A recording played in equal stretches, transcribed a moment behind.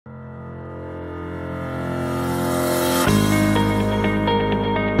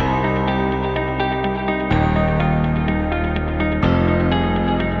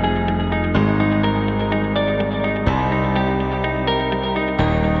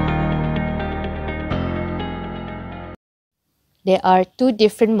There are two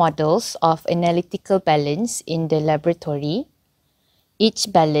different models of analytical balance in the laboratory. Each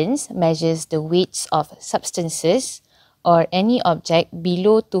balance measures the weights of substances or any object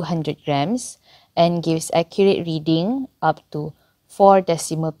below 200 grams and gives accurate reading up to 4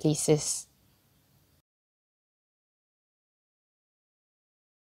 decimal places.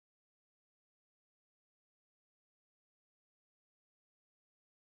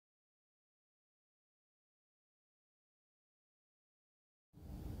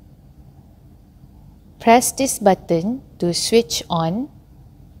 Press this button to switch on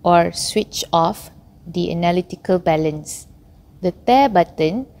or switch off the analytical balance. The tare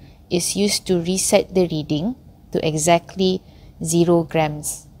button is used to reset the reading to exactly 0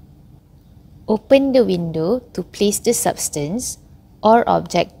 grams. Open the window to place the substance or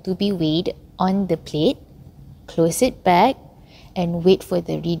object to be weighed on the plate, close it back, and wait for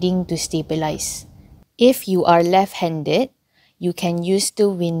the reading to stabilize. If you are left-handed, you can use the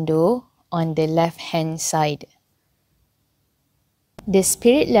window on the left-hand side. The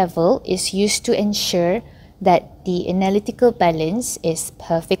spirit level is used to ensure that the analytical balance is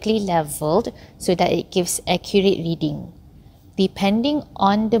perfectly leveled so that it gives accurate reading. Depending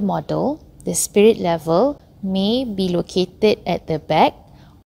on the model, the spirit level may be located at the back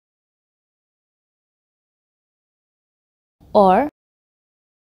or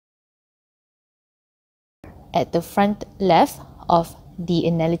at the front left of the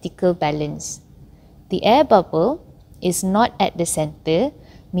analytical balance. The air bubble is not at the center,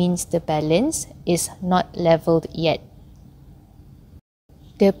 means the balance is not leveled yet.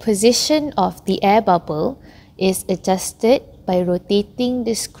 The position of the air bubble is adjusted by rotating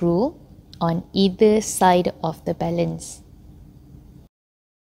the screw on either side of the balance.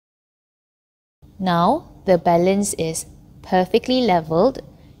 Now the balance is perfectly leveled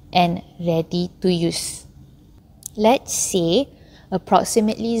and ready to use. Let's say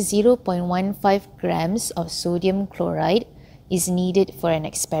approximately 0.15 grams of sodium chloride is needed for an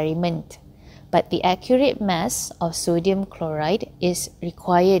experiment, but the accurate mass of sodium chloride is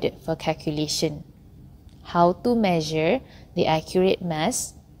required for calculation. How to measure the accurate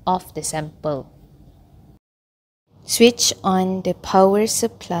mass of the sample? Switch on the power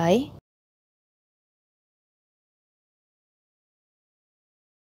supply.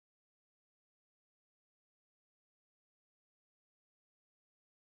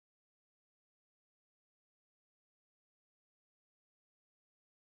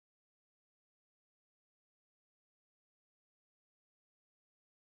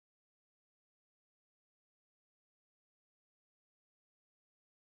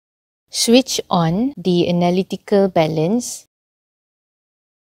 Switch on the analytical balance.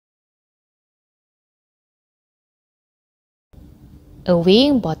 A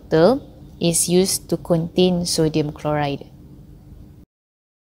weighing bottle is used to contain sodium chloride.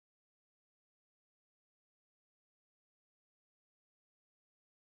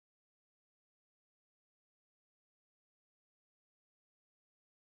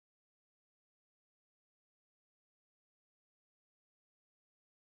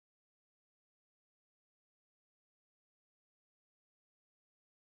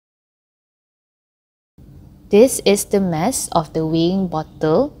 This is the mass of the weighing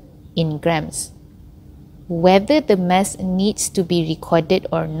bottle in grams. Whether the mass needs to be recorded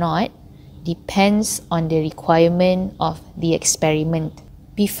or not depends on the requirement of the experiment.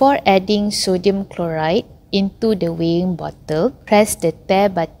 Before adding sodium chloride into the weighing bottle, press the tare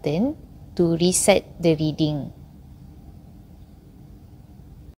button to reset the reading.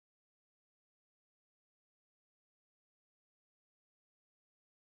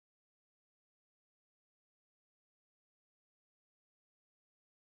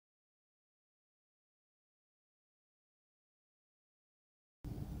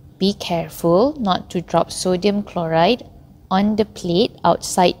 Be careful not to drop sodium chloride on the plate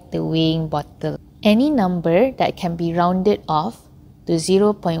outside the weighing bottle. Any number that can be rounded off to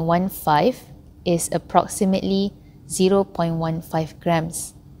 0.15 is approximately 0.15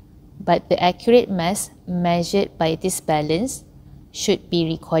 grams, but the accurate mass measured by this balance should be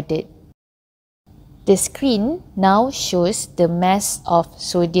recorded. The screen now shows the mass of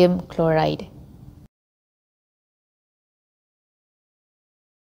sodium chloride.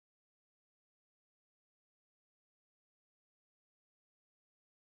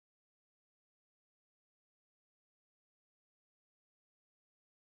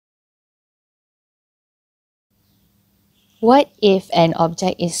 What if an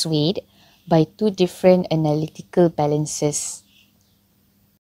object is weighed by two different analytical balances?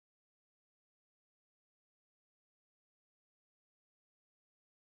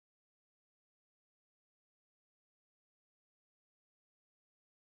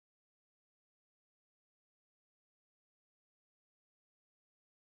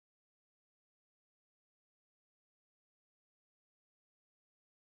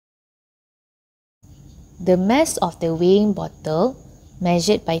 The mass of the weighing bottle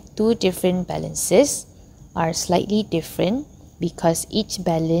measured by two different balances are slightly different because each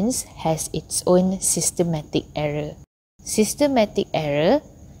balance has its own systematic error. Systematic error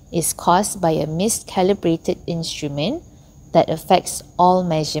is caused by a miscalibrated instrument that affects all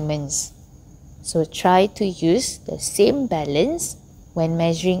measurements. So try to use the same balance when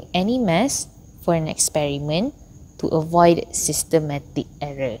measuring any mass for an experiment to avoid systematic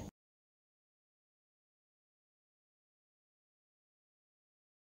error.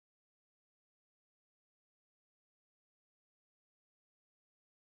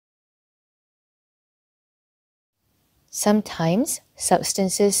 Sometimes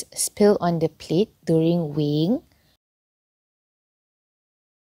substances spill on the plate during weighing.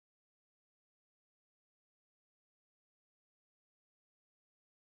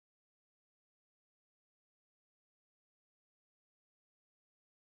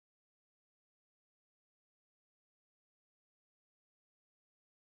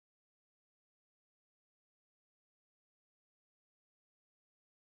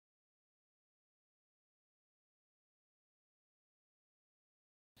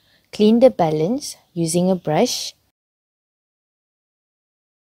 Clean the balance using a brush.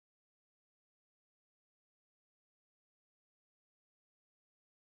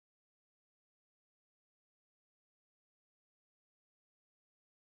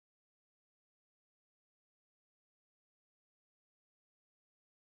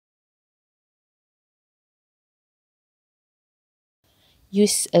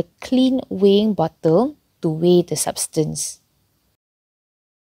 Use a clean weighing bottle to weigh the substance.